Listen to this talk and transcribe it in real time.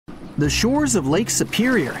The shores of Lake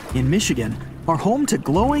Superior in Michigan are home to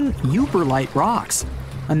glowing euperlite rocks,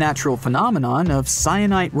 a natural phenomenon of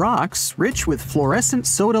syenite rocks rich with fluorescent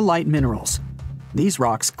soda-like minerals. These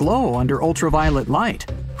rocks glow under ultraviolet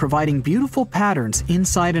light, providing beautiful patterns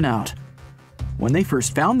inside and out. When they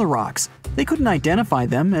first found the rocks, they couldn't identify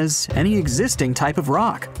them as any existing type of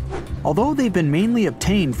rock. Although they've been mainly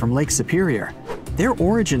obtained from Lake Superior, their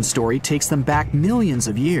origin story takes them back millions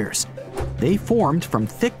of years. They formed from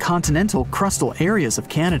thick continental crustal areas of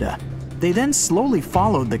Canada. They then slowly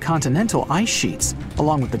followed the continental ice sheets,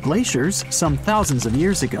 along with the glaciers, some thousands of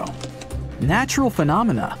years ago. Natural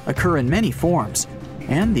phenomena occur in many forms,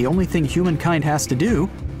 and the only thing humankind has to do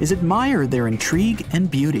is admire their intrigue and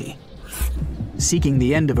beauty. Seeking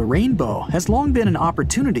the end of a rainbow has long been an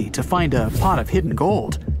opportunity to find a pot of hidden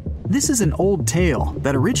gold. This is an old tale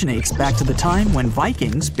that originates back to the time when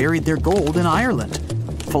Vikings buried their gold in Ireland.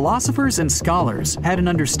 Philosophers and scholars had an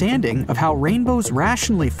understanding of how rainbows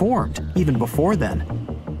rationally formed even before then.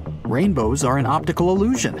 Rainbows are an optical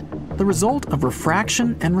illusion, the result of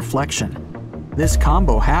refraction and reflection. This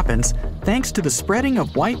combo happens thanks to the spreading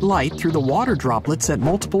of white light through the water droplets at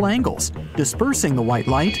multiple angles, dispersing the white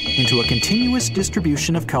light into a continuous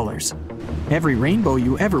distribution of colors. Every rainbow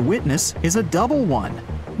you ever witness is a double one,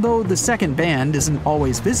 though the second band isn't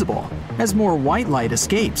always visible, as more white light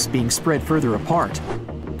escapes being spread further apart.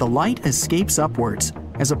 The light escapes upwards,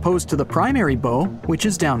 as opposed to the primary bow, which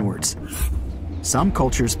is downwards. Some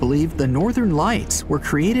cultures believe the northern lights were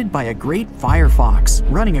created by a great firefox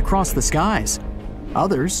running across the skies.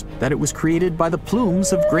 Others, that it was created by the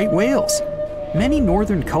plumes of great whales. Many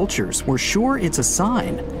northern cultures were sure it's a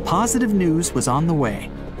sign positive news was on the way.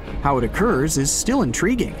 How it occurs is still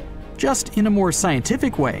intriguing, just in a more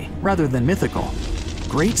scientific way rather than mythical.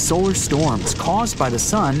 Great solar storms caused by the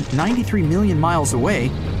sun 93 million miles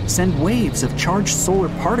away send waves of charged solar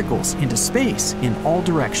particles into space in all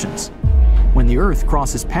directions. When the Earth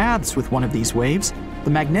crosses paths with one of these waves, the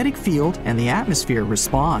magnetic field and the atmosphere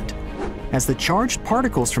respond. As the charged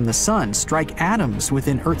particles from the sun strike atoms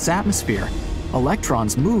within Earth's atmosphere,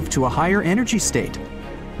 electrons move to a higher energy state.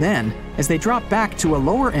 Then, as they drop back to a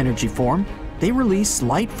lower energy form, they release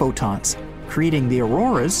light photons, creating the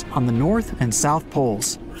auroras on the north and south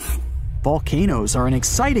poles. Volcanoes are an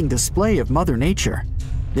exciting display of Mother Nature.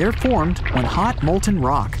 They're formed when hot molten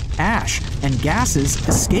rock, ash, and gases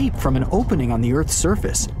escape from an opening on the Earth's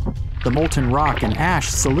surface. The molten rock and ash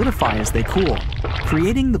solidify as they cool,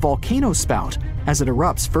 creating the volcano spout as it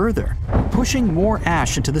erupts further, pushing more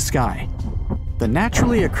ash into the sky. The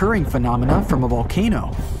naturally occurring phenomena from a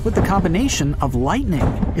volcano, with the combination of lightning,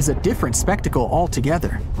 is a different spectacle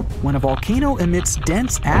altogether. When a volcano emits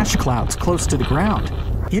dense ash clouds close to the ground,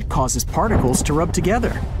 it causes particles to rub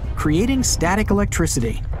together, creating static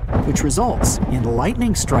electricity, which results in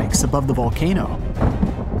lightning strikes above the volcano.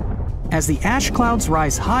 As the ash clouds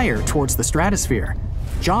rise higher towards the stratosphere,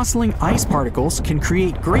 jostling ice particles can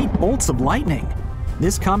create great bolts of lightning.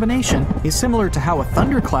 This combination is similar to how a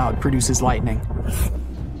thundercloud produces lightning.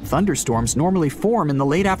 Thunderstorms normally form in the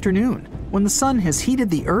late afternoon, when the sun has heated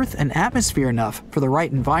the earth and atmosphere enough for the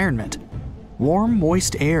right environment. Warm,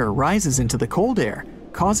 moist air rises into the cold air,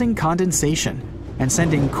 causing condensation, and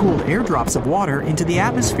sending cooled airdrops of water into the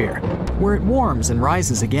atmosphere, where it warms and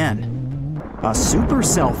rises again. A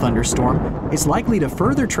supercell thunderstorm is likely to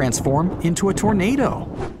further transform into a tornado.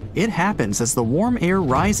 It happens as the warm air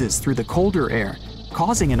rises through the colder air,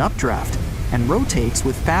 causing an updraft, and rotates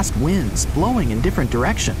with fast winds blowing in different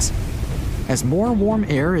directions. As more warm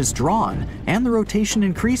air is drawn and the rotation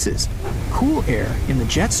increases, cool air in the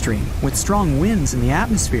jet stream with strong winds in the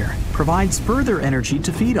atmosphere provides further energy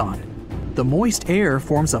to feed on. The moist air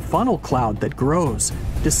forms a funnel cloud that grows,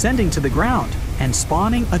 descending to the ground and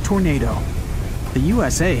spawning a tornado. The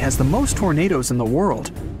USA has the most tornadoes in the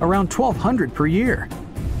world, around 1,200 per year.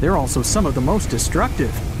 They're also some of the most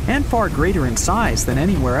destructive and far greater in size than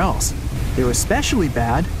anywhere else. They're especially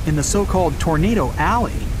bad in the so-called Tornado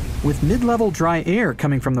Alley, with mid-level dry air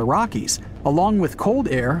coming from the Rockies, along with cold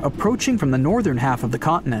air approaching from the northern half of the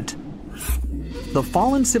continent. The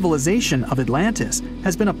fallen civilization of Atlantis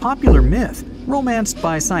has been a popular myth, romanced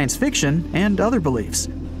by science fiction and other beliefs.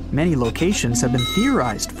 Many locations have been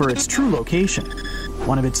theorized for its true location.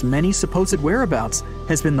 One of its many supposed whereabouts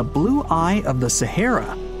has been the Blue Eye of the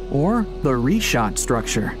Sahara, or the Richat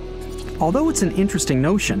structure. Although it's an interesting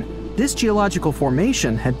notion, this geological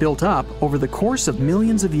formation had built up over the course of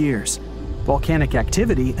millions of years. Volcanic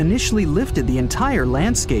activity initially lifted the entire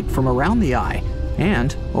landscape from around the eye,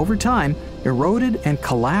 and, over time, eroded and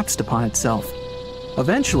collapsed upon itself.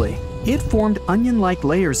 Eventually, it formed onion-like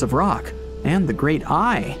layers of rock, and the great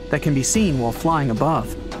eye that can be seen while flying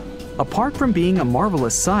above. Apart from being a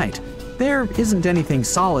marvelous sight, there isn't anything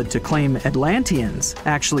solid to claim Atlanteans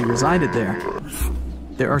actually resided there.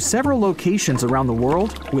 There are several locations around the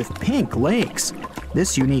world with pink lakes.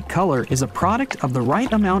 This unique color is a product of the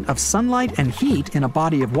right amount of sunlight and heat in a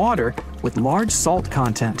body of water with large salt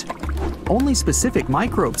content. Only specific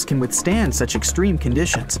microbes can withstand such extreme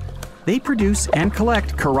conditions. They produce and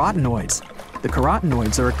collect carotenoids. The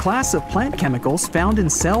carotenoids are a class of plant chemicals found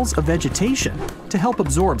in cells of vegetation to help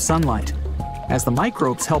absorb sunlight. As the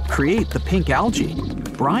microbes help create the pink algae,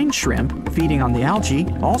 brine shrimp feeding on the algae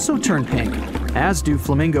also turn pink, as do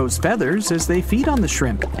flamingos' feathers as they feed on the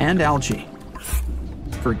shrimp and algae.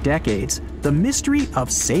 For decades, the mystery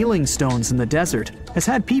of sailing stones in the desert has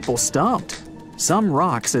had people stumped. Some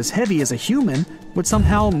rocks as heavy as a human would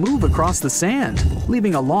somehow move across the sand,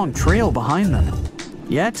 leaving a long trail behind them.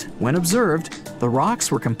 Yet, when observed, the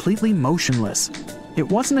rocks were completely motionless. It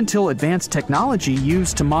wasn't until advanced technology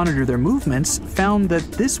used to monitor their movements found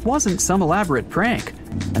that this wasn't some elaborate prank,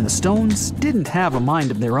 and the stones didn't have a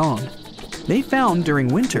mind of their own. They found during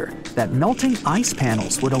winter that melting ice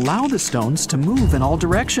panels would allow the stones to move in all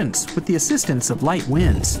directions with the assistance of light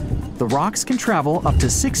winds. The rocks can travel up to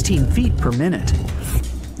 16 feet per minute.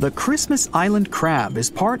 The Christmas Island crab is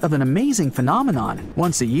part of an amazing phenomenon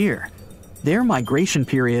once a year. Their migration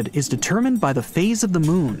period is determined by the phase of the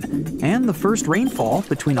moon and the first rainfall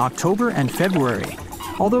between October and February,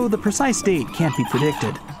 although the precise date can't be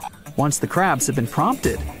predicted. Once the crabs have been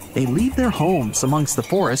prompted, they leave their homes amongst the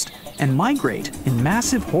forest and migrate in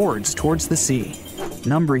massive hordes towards the sea.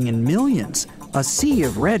 Numbering in millions, a sea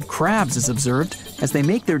of red crabs is observed as they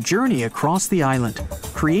make their journey across the island,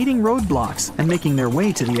 creating roadblocks and making their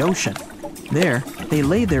way to the ocean. There, they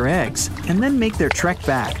lay their eggs and then make their trek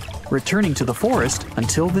back, returning to the forest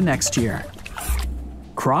until the next year.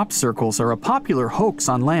 Crop circles are a popular hoax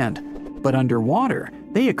on land, but underwater,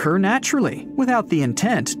 they occur naturally without the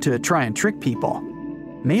intent to try and trick people.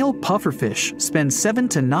 Male pufferfish spend 7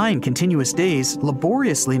 to 9 continuous days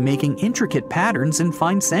laboriously making intricate patterns in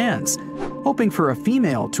fine sands, hoping for a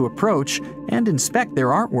female to approach and inspect their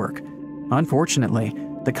artwork. Unfortunately,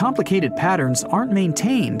 the complicated patterns aren't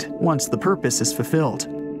maintained once the purpose is fulfilled.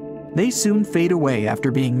 They soon fade away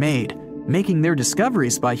after being made, making their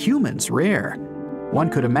discoveries by humans rare. One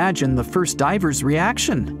could imagine the first diver's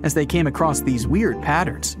reaction as they came across these weird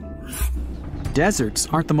patterns. Deserts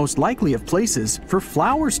aren't the most likely of places for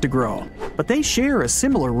flowers to grow, but they share a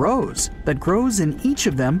similar rose that grows in each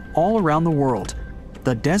of them all around the world.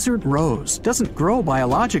 The desert rose doesn't grow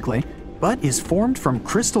biologically, but is formed from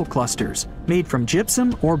crystal clusters made from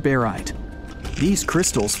gypsum or barite. These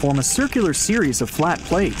crystals form a circular series of flat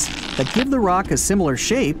plates that give the rock a similar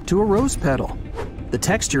shape to a rose petal. The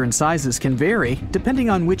texture and sizes can vary depending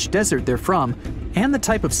on which desert they're from and the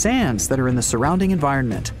type of sands that are in the surrounding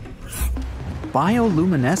environment.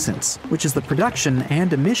 Bioluminescence, which is the production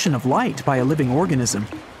and emission of light by a living organism,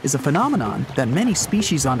 is a phenomenon that many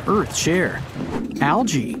species on Earth share.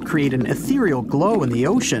 Algae create an ethereal glow in the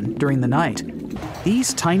ocean during the night.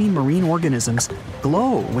 These tiny marine organisms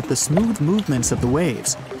glow with the smooth movements of the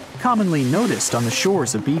waves, commonly noticed on the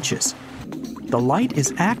shores of beaches. The light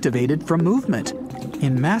is activated from movement.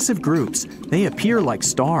 In massive groups, they appear like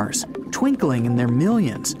stars, twinkling in their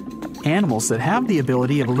millions. Animals that have the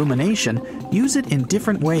ability of illumination use it in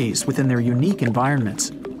different ways within their unique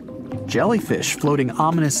environments. Jellyfish floating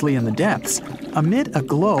ominously in the depths emit a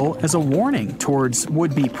glow as a warning towards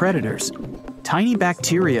would-be predators. Tiny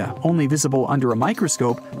bacteria, only visible under a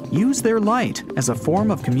microscope, use their light as a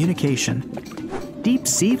form of communication. Deep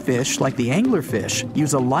sea fish, like the anglerfish,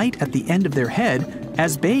 use a light at the end of their head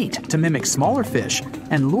as bait to mimic smaller fish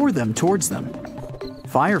and lure them towards them.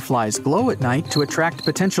 Fireflies glow at night to attract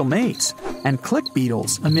potential mates, and click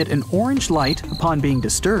beetles emit an orange light upon being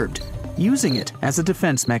disturbed, using it as a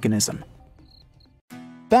defense mechanism.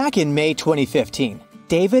 Back in May 2015,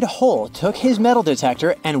 David Hole took his metal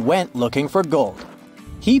detector and went looking for gold.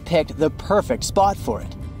 He picked the perfect spot for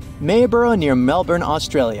it. Mayborough near Melbourne,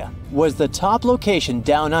 Australia, was the top location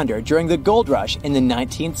down under during the gold rush in the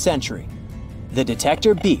 19th century. The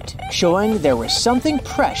detector beeped, showing there was something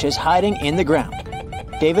precious hiding in the ground.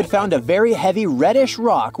 David found a very heavy reddish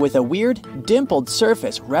rock with a weird, dimpled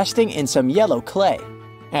surface resting in some yellow clay.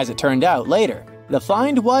 As it turned out later, the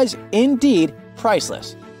find was indeed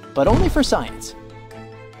priceless, but only for science.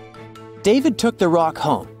 David took the rock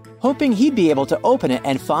home, hoping he'd be able to open it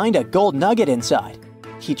and find a gold nugget inside.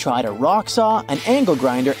 He tried a rock saw, an angle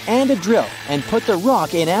grinder, and a drill, and put the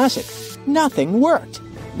rock in acid. Nothing worked.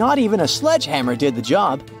 Not even a sledgehammer did the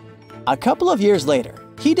job. A couple of years later,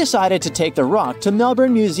 he decided to take the rock to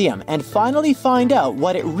Melbourne Museum and finally find out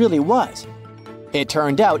what it really was. It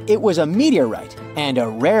turned out it was a meteorite, and a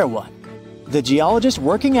rare one. The geologist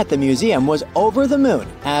working at the museum was over the moon,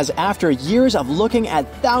 as after years of looking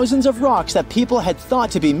at thousands of rocks that people had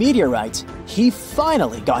thought to be meteorites, he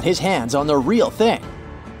finally got his hands on the real thing.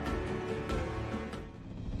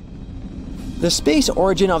 The space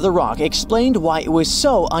origin of the rock explained why it was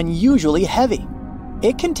so unusually heavy.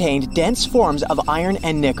 It contained dense forms of iron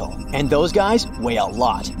and nickel, and those guys weigh a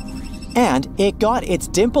lot. And it got its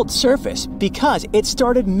dimpled surface because it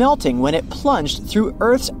started melting when it plunged through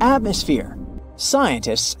Earth's atmosphere.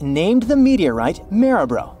 Scientists named the meteorite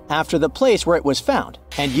Maribro after the place where it was found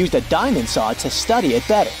and used a diamond saw to study it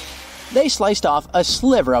better. They sliced off a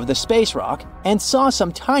sliver of the space rock and saw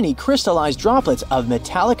some tiny crystallized droplets of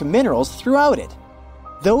metallic minerals throughout it.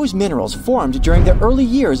 Those minerals formed during the early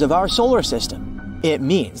years of our solar system. It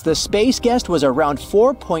means the space guest was around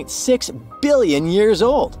 4.6 billion years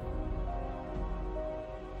old.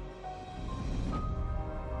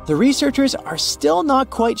 The researchers are still not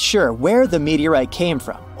quite sure where the meteorite came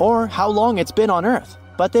from or how long it's been on Earth,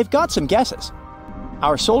 but they've got some guesses.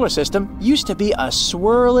 Our solar system used to be a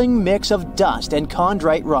swirling mix of dust and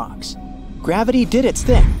chondrite rocks. Gravity did its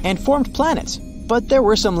thing and formed planets, but there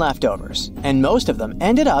were some leftovers, and most of them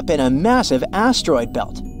ended up in a massive asteroid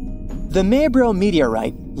belt. The Maribro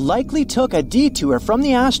meteorite likely took a detour from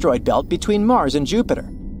the asteroid belt between Mars and Jupiter.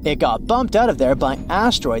 It got bumped out of there by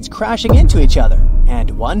asteroids crashing into each other, and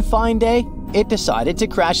one fine day, it decided to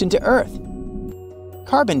crash into Earth.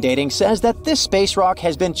 Carbon dating says that this space rock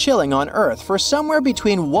has been chilling on Earth for somewhere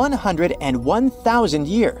between 100 and 1,000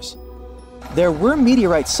 years. There were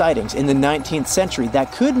meteorite sightings in the 19th century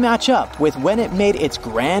that could match up with when it made its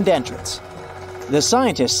grand entrance. The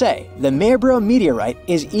scientists say the Maribro meteorite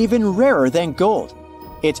is even rarer than gold.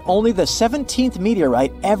 It's only the 17th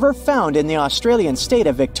meteorite ever found in the Australian state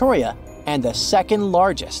of Victoria and the second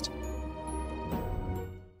largest.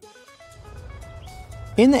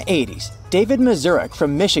 In the 80s, David Mazurek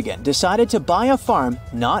from Michigan decided to buy a farm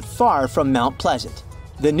not far from Mount Pleasant.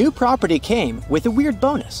 The new property came with a weird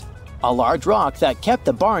bonus, a large rock that kept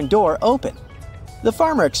the barn door open. The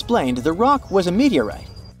farmer explained the rock was a meteorite.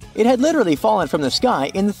 It had literally fallen from the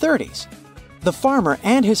sky in the 30s. The farmer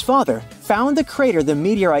and his father found the crater the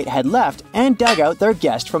meteorite had left and dug out their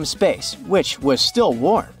guest from space, which was still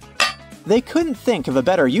warm. They couldn't think of a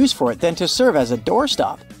better use for it than to serve as a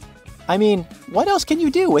doorstop. I mean, what else can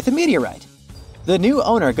you do with a meteorite? The new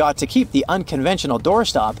owner got to keep the unconventional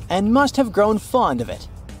doorstop and must have grown fond of it.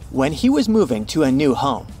 When he was moving to a new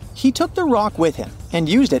home, he took the rock with him and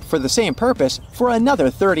used it for the same purpose for another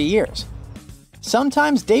 30 years.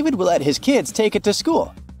 Sometimes David would let his kids take it to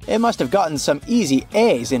school. It must have gotten some easy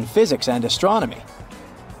A's in physics and astronomy.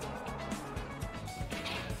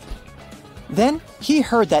 Then he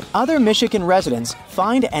heard that other Michigan residents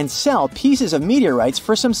find and sell pieces of meteorites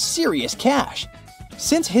for some serious cash.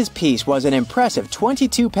 Since his piece was an impressive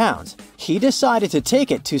 22 pounds, he decided to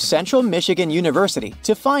take it to Central Michigan University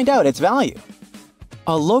to find out its value.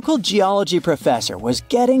 A local geology professor was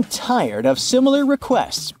getting tired of similar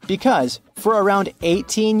requests because, for around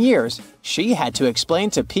 18 years, she had to explain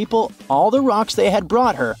to people all the rocks they had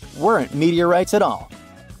brought her weren't meteorites at all.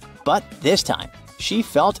 But this time, she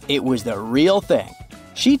felt it was the real thing.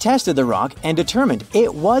 She tested the rock and determined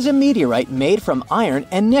it was a meteorite made from iron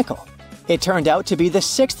and nickel. It turned out to be the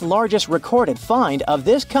 6th largest recorded find of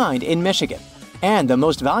this kind in Michigan, and the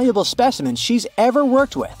most valuable specimen she's ever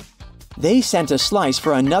worked with. They sent a slice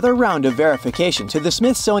for another round of verification to the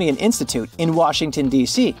Smithsonian Institute in Washington,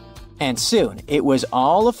 D.C., and soon it was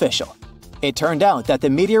all official. It turned out that the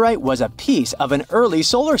meteorite was a piece of an early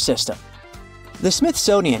solar system. The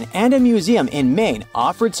Smithsonian and a museum in Maine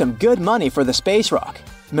offered some good money for the space rock.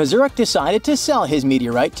 Mazurek decided to sell his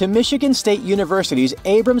meteorite to Michigan State University's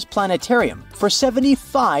Abrams Planetarium for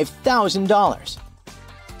 $75,000.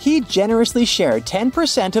 He generously shared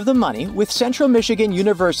 10% of the money with Central Michigan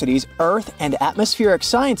University's Earth and Atmospheric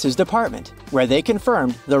Sciences Department, where they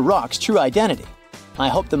confirmed the rock's true identity. I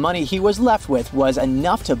hope the money he was left with was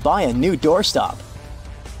enough to buy a new doorstop.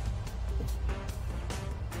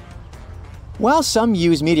 While some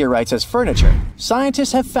use meteorites as furniture,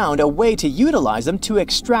 scientists have found a way to utilize them to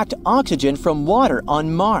extract oxygen from water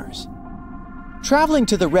on Mars. Traveling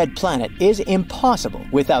to the red planet is impossible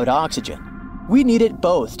without oxygen. We need it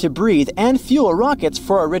both to breathe and fuel rockets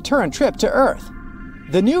for a return trip to Earth.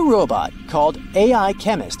 The new robot, called AI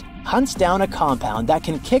Chemist, hunts down a compound that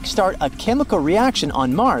can kickstart a chemical reaction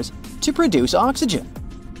on Mars to produce oxygen.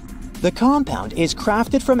 The compound is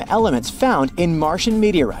crafted from elements found in Martian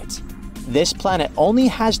meteorites. This planet only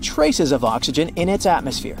has traces of oxygen in its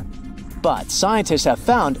atmosphere. But scientists have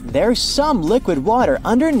found there's some liquid water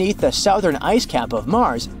underneath the southern ice cap of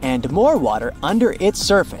Mars and more water under its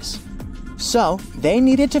surface. So, they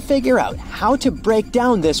needed to figure out how to break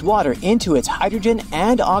down this water into its hydrogen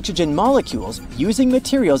and oxygen molecules using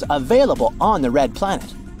materials available on the red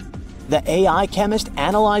planet. The AI chemist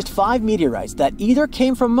analyzed 5 meteorites that either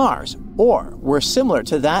came from Mars or were similar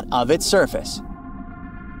to that of its surface.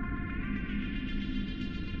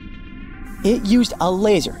 It used a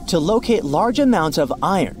laser to locate large amounts of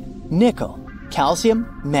iron, nickel,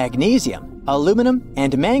 calcium, magnesium, aluminum,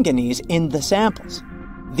 and manganese in the samples.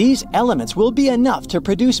 These elements will be enough to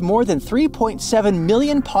produce more than 3.7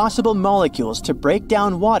 million possible molecules to break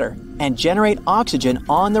down water and generate oxygen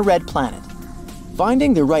on the red planet.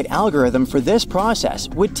 Finding the right algorithm for this process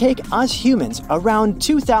would take us humans around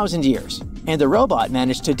 2,000 years, and the robot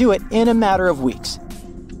managed to do it in a matter of weeks.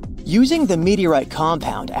 Using the meteorite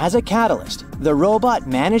compound as a catalyst, the robot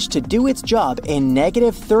managed to do its job in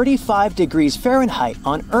 -35 degrees Fahrenheit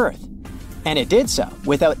on Earth, and it did so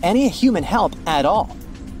without any human help at all.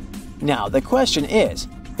 Now the question is,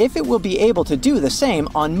 if it will be able to do the same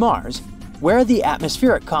on Mars, where the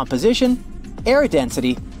atmospheric composition, air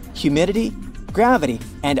density, humidity, gravity,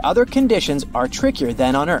 and other conditions are trickier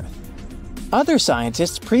than on Earth. Other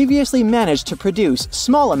scientists previously managed to produce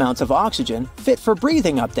small amounts of oxygen fit for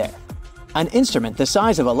breathing up there. An instrument the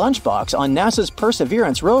size of a lunchbox on NASA's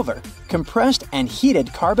Perseverance rover compressed and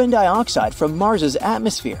heated carbon dioxide from Mars's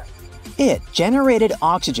atmosphere. It generated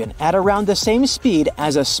oxygen at around the same speed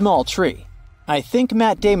as a small tree. I think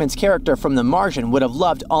Matt Damon's character from The Martian would have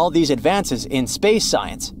loved all these advances in space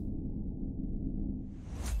science.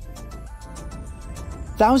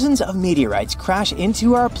 Thousands of meteorites crash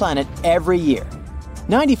into our planet every year.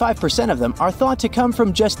 95% of them are thought to come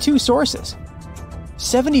from just 2 sources.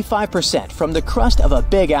 75% from the crust of a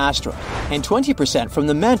big asteroid, and 20% from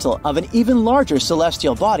the mantle of an even larger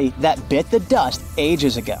celestial body that bit the dust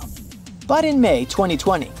ages ago. But in May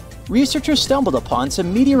 2020, researchers stumbled upon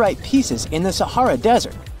some meteorite pieces in the Sahara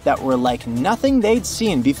Desert that were like nothing they'd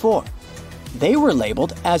seen before. They were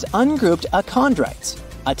labeled as ungrouped achondrites,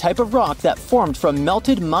 a type of rock that formed from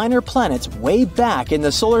melted minor planets way back in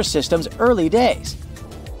the solar system's early days.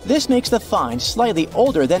 This makes the find slightly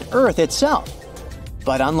older than Earth itself.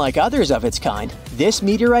 But unlike others of its kind, this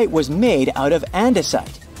meteorite was made out of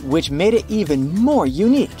andesite, which made it even more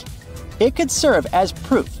unique. It could serve as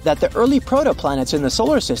proof that the early protoplanets in the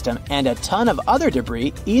solar system and a ton of other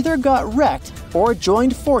debris either got wrecked or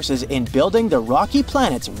joined forces in building the rocky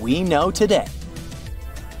planets we know today.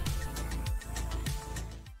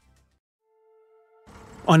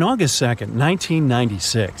 On August 2,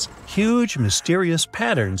 1996, huge, mysterious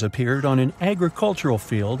patterns appeared on an agricultural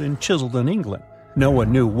field in Chiselden, England. No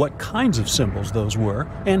one knew what kinds of symbols those were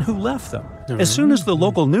and who left them. As soon as the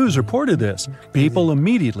local news reported this, people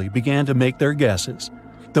immediately began to make their guesses.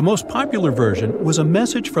 The most popular version was a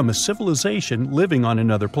message from a civilization living on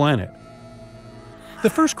another planet. The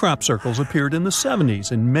first crop circles appeared in the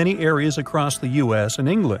 70s in many areas across the US and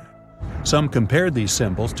England. Some compared these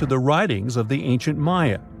symbols to the writings of the ancient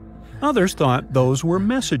Maya. Others thought those were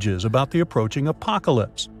messages about the approaching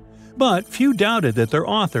apocalypse. But few doubted that their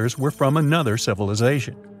authors were from another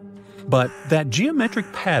civilization. But that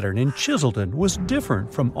geometric pattern in Chiselden was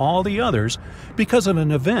different from all the others because of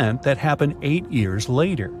an event that happened 8 years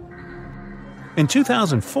later. In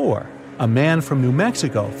 2004, a man from New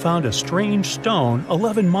Mexico found a strange stone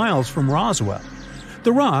 11 miles from Roswell.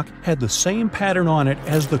 The rock had the same pattern on it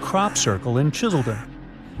as the crop circle in Chiselden.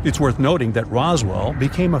 It's worth noting that Roswell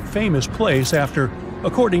became a famous place after,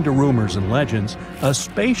 according to rumors and legends, a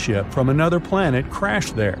spaceship from another planet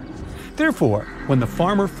crashed there. Therefore, when the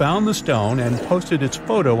farmer found the stone and posted its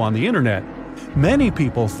photo on the internet, many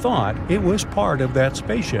people thought it was part of that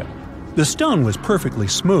spaceship. The stone was perfectly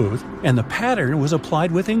smooth, and the pattern was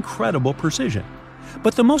applied with incredible precision.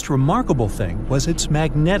 But the most remarkable thing was its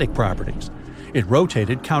magnetic properties. It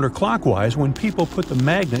rotated counterclockwise when people put the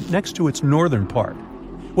magnet next to its northern part.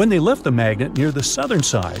 When they left the magnet near the southern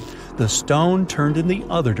side, the stone turned in the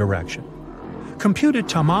other direction. Computed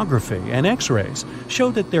tomography and X-rays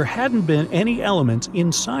showed that there hadn't been any elements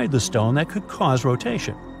inside the stone that could cause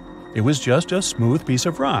rotation. It was just a smooth piece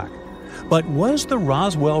of rock. But was the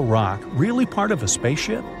Roswell rock really part of a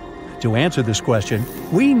spaceship? To answer this question,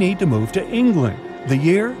 we need to move to England, the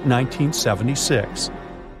year 1976.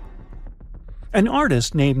 An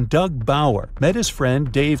artist named Doug Bauer met his friend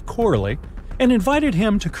Dave Corley and invited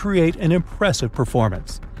him to create an impressive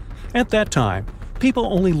performance. At that time, people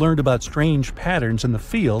only learned about strange patterns in the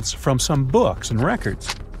fields from some books and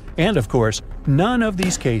records. And of course, none of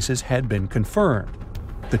these cases had been confirmed.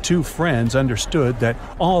 The two friends understood that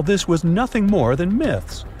all this was nothing more than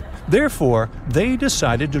myths. Therefore, they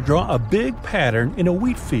decided to draw a big pattern in a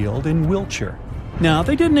wheat field in Wiltshire. Now,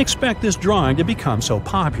 they didn't expect this drawing to become so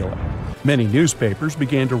popular. Many newspapers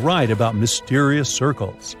began to write about mysterious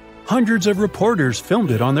circles. Hundreds of reporters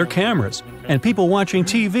filmed it on their cameras, and people watching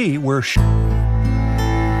TV were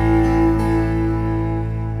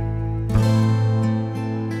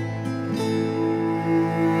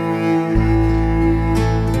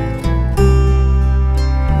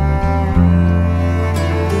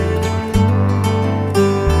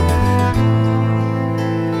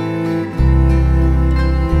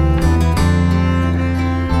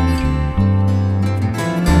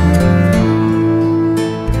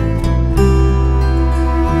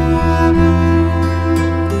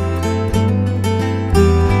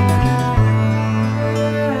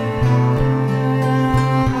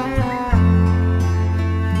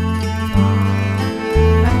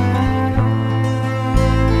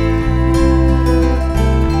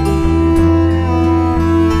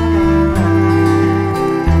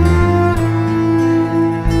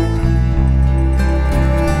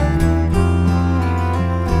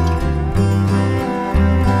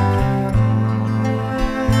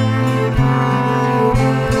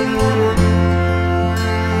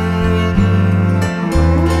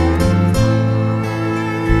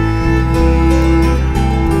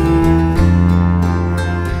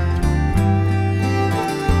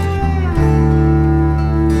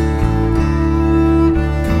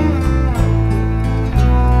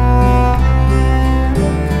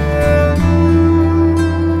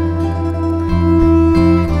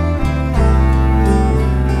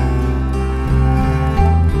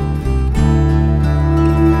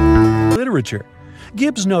literature.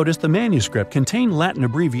 Gibbs noticed the manuscript contained Latin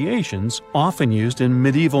abbreviations often used in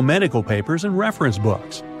medieval medical papers and reference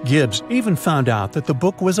books. Gibbs even found out that the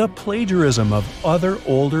book was a plagiarism of other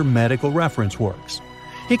older medical reference works.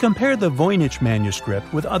 He compared the Voynich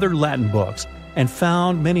manuscript with other Latin books and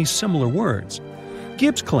found many similar words.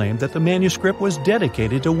 Gibbs claimed that the manuscript was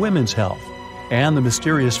dedicated to women's health, and the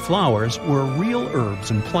mysterious flowers were real herbs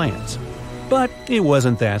and plants. But it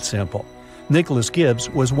wasn't that simple. Nicholas Gibbs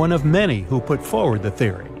was one of many who put forward the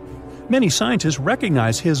theory. Many scientists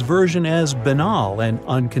recognize his version as banal and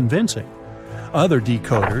unconvincing. Other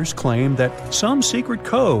decoders claim that some secret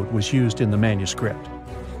code was used in the manuscript.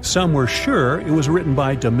 Some were sure it was written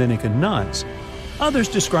by Dominican nuns. Others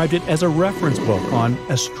described it as a reference book on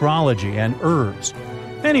astrology and herbs.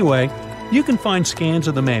 Anyway, you can find scans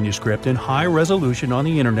of the manuscript in high resolution on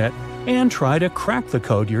the internet and try to crack the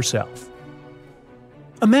code yourself.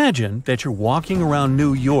 Imagine that you're walking around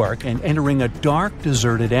New York and entering a dark,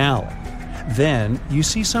 deserted alley. Then you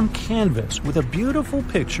see some canvas with a beautiful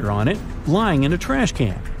picture on it lying in a trash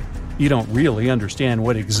can. You don't really understand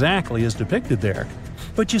what exactly is depicted there,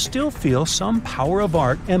 but you still feel some power of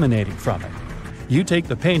art emanating from it. You take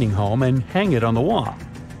the painting home and hang it on the wall.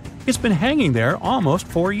 It's been hanging there almost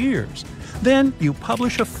 4 years. Then you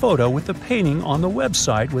publish a photo with the painting on the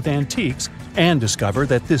website with antiques and discover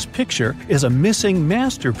that this picture is a missing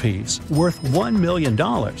masterpiece worth $1 million.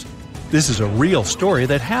 This is a real story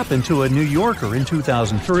that happened to a New Yorker in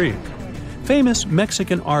 2003. Famous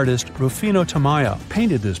Mexican artist Rufino Tamayo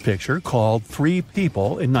painted this picture called Three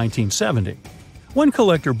People in 1970. One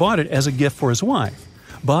collector bought it as a gift for his wife,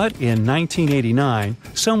 but in 1989,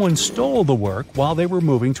 someone stole the work while they were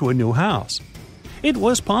moving to a new house. It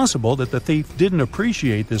was possible that the thief didn't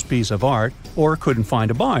appreciate this piece of art or couldn't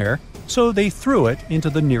find a buyer, so they threw it into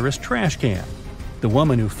the nearest trash can. The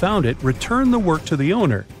woman who found it returned the work to the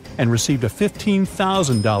owner and received a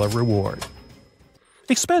 $15,000 reward.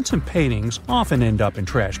 Expensive paintings often end up in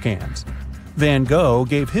trash cans. Van Gogh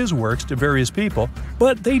gave his works to various people,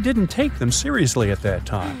 but they didn't take them seriously at that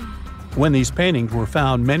time. When these paintings were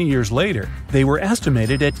found many years later, they were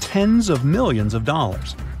estimated at tens of millions of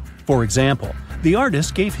dollars. For example, the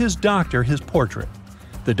artist gave his doctor his portrait.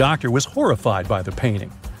 The doctor was horrified by the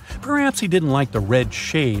painting. Perhaps he didn't like the red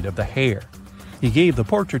shade of the hair. He gave the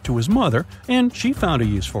portrait to his mother, and she found a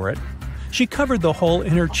use for it. She covered the hole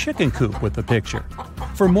in her chicken coop with the picture.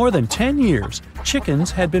 For more than 10 years,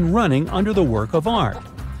 chickens had been running under the work of art.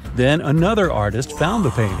 Then another artist found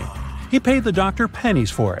the painting. He paid the doctor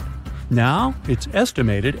pennies for it. Now it's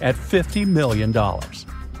estimated at $50 million.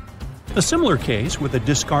 A similar case with a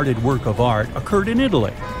discarded work of art occurred in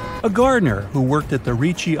Italy. A gardener who worked at the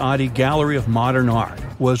Ricciati Gallery of Modern Art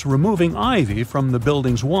was removing ivy from the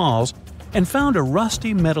building's walls and found a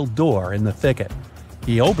rusty metal door in the thicket.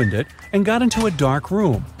 He opened it and got into a dark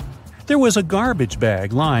room. There was a garbage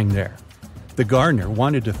bag lying there. The gardener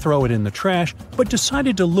wanted to throw it in the trash, but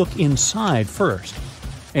decided to look inside first.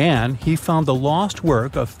 And he found the lost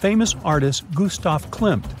work of famous artist Gustav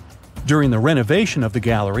Klimt. During the renovation of the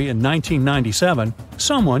gallery in 1997,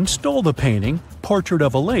 someone stole the painting, Portrait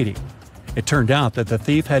of a Lady. It turned out that the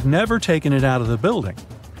thief had never taken it out of the building.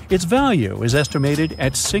 Its value is estimated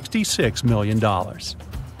at $66 million.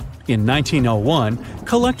 In 1901,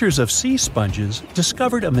 collectors of sea sponges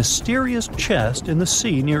discovered a mysterious chest in the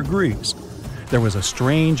sea near Greece. There was a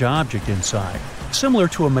strange object inside, similar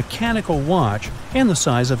to a mechanical watch and the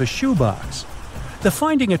size of a shoebox. The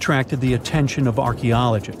finding attracted the attention of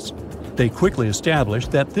archaeologists. They quickly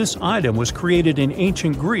established that this item was created in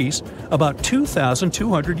ancient Greece about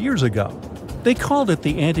 2,200 years ago. They called it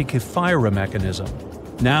the Antikythera mechanism.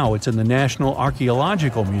 Now it's in the National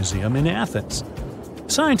Archaeological Museum in Athens.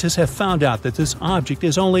 Scientists have found out that this object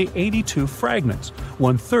is only 82 fragments,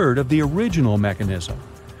 one-third of the original mechanism.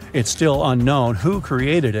 It's still unknown who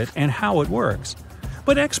created it and how it works.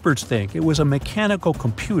 But experts think it was a mechanical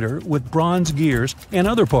computer with bronze gears and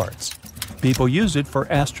other parts. People used it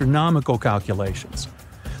for astronomical calculations.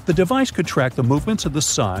 The device could track the movements of the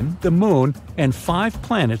Sun, the Moon, and 5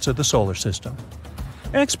 planets of the solar system.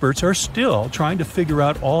 Experts are still trying to figure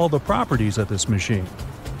out all the properties of this machine.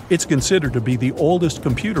 It's considered to be the oldest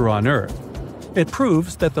computer on Earth. It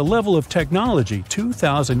proves that the level of technology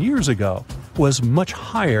 2,000 years ago was much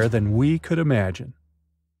higher than we could imagine.